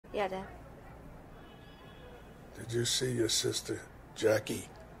Yeah, Dad. Did you see your sister, Jackie?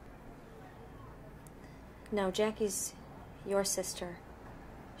 No, Jackie's your sister.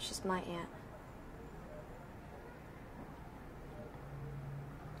 She's my aunt.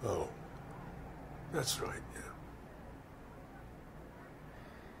 Oh, that's right, yeah.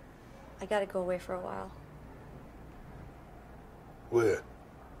 I gotta go away for a while. Where?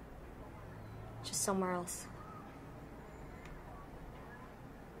 Just somewhere else.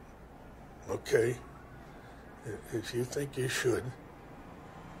 Okay. If you think you should,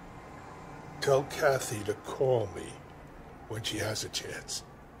 tell Cathy to call me when she has a chance.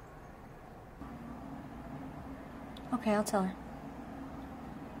 Okay, I'll tell her.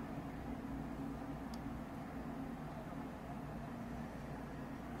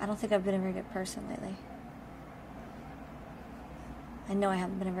 I don't think I've been a very good person lately. I know I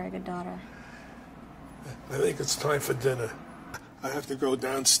haven't been a very good daughter. I think it's time for dinner. I have to go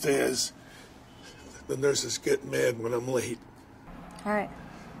downstairs. The nurses get mad when I'm late. All right,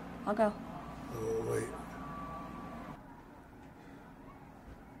 I'll go. Oh, wait.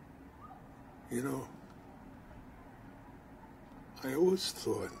 You know, I always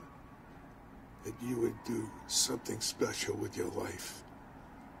thought that you would do something special with your life.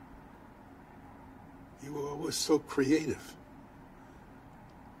 You were always so creative.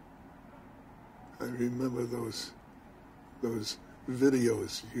 I remember those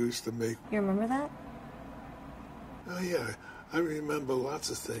videos you used to make. You remember that? Oh, yeah. I remember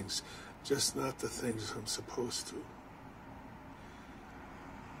lots of things, just not the things I'm supposed to.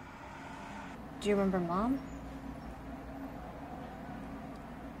 Do you remember Mom?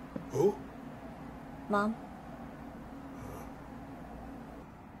 Who? Mom?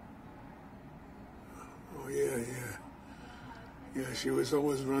 Oh, yeah. Yeah, she was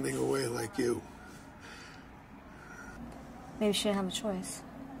always running away like you. Maybe she didn't have a choice.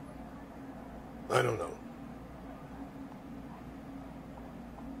 I don't know.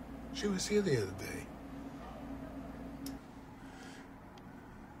 She was here the other day.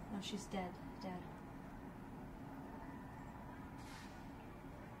 No, she's dead, Dad.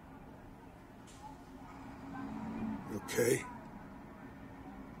 Okay.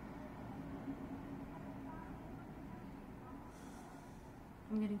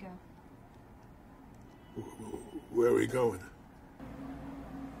 I'm gonna go. Where are we going?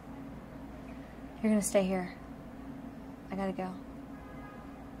 You're gonna stay here. I gotta go.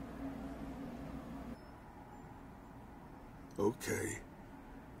 Okay.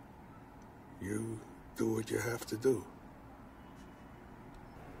 You do what you have to do.